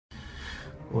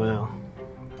Well,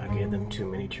 I gave them too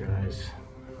many tries.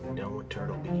 I'm done with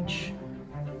Turtle Beach.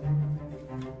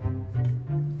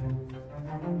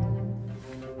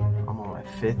 I'm on my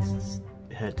 5th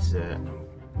headset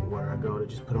where I go to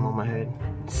just put them on my head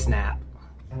and snap.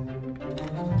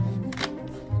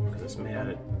 Because it's made out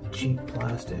of cheap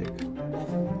plastic.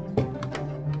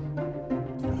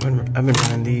 I've been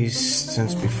running these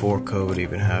since before COVID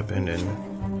even happened, and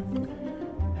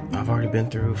I've already been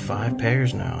through 5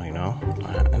 pairs now, you know,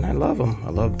 and I love them. I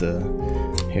love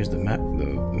here's the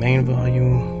main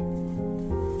volume.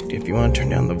 If you want to turn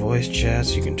down the voice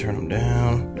chats, you can turn them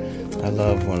down. I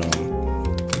love when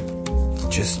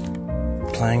I'm just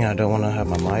playing and I don't want to have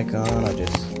my mic on.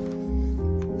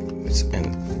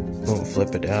 And boom,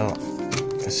 flip it out.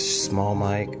 It's a small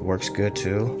mic, it works good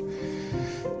too.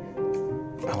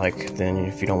 I like, then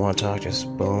if you don't want to talk, just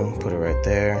boom, put it right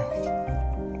there.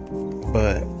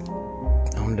 But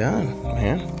I'm done,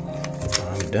 man.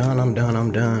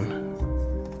 I'm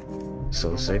done.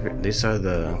 So these are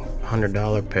the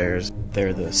 $100 pairs.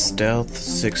 They're the Stealth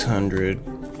 600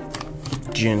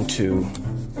 Gen 2.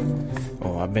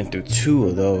 Oh, I've been through 2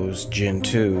 of those Gen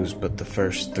 2s, but the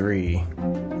first 3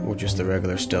 were just the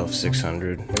regular Stealth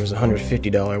 600. There was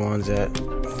 $150 ones at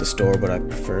the store, but I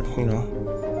preferred, you know,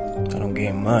 I don't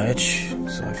gain much,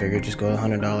 so I figured just go the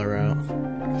 $100 route.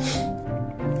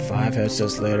 5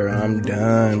 headsets later, I'm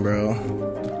done, bro.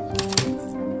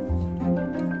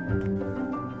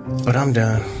 But I'm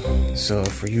done. So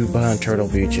for you buying Turtle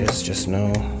Beaches, just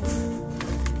know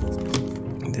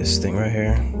this thing right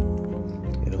here,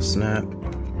 it'll snap.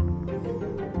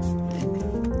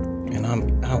 And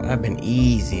I've been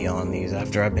easy on these.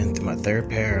 After I've been through my 3rd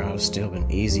pair, I've still been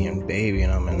easy and baby,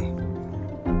 and I'm in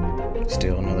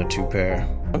still another 2 pair.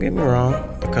 Don't get me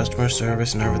wrong, the customer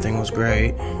service and everything was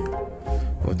great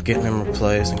with getting them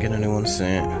replaced and getting a new one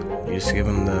sent. You just give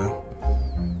them the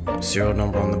serial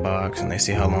number on the box and they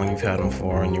see how long you've had them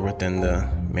for and you're within the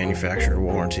manufacturer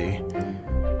warranty.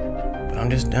 But I'm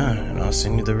just done, and I'll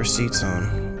send you the receipts on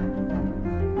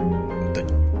the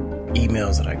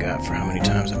emails that I got for how many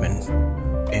times I've been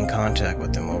in contact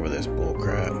with them over this bull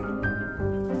crap.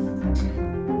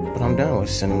 But I'm done with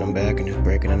sending them back and just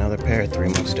breaking another pair 3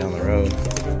 months down the road.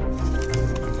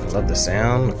 I love the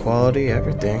sound, the quality,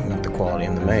 everything. Not the quality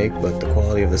in the make, but the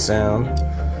quality of the sound.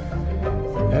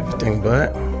 Everything,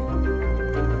 but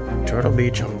Turtle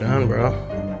Beach, I'm done, bro.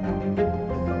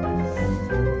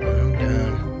 I'm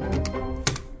done.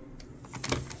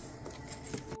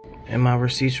 And my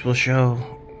receipts will show.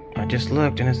 I just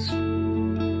looked and it's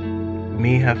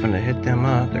me having to hit them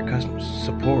up, their customer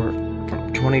support,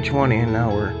 from 2020, and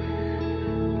now we're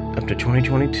up to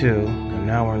 2022, and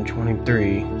now we're in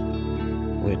 23,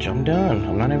 which I'm done.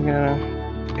 I'm not even gonna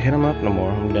hit them up no more.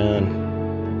 I'm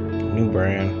done. New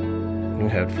brand, new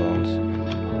headphones,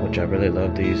 which I really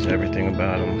love these, everything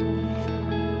about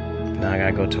them. Now I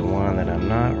gotta go to one that I'm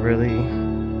not really,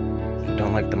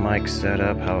 don't like the mic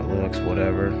setup, how it looks,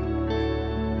 whatever.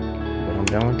 But I'm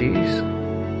done with these.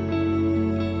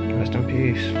 Rest in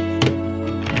peace.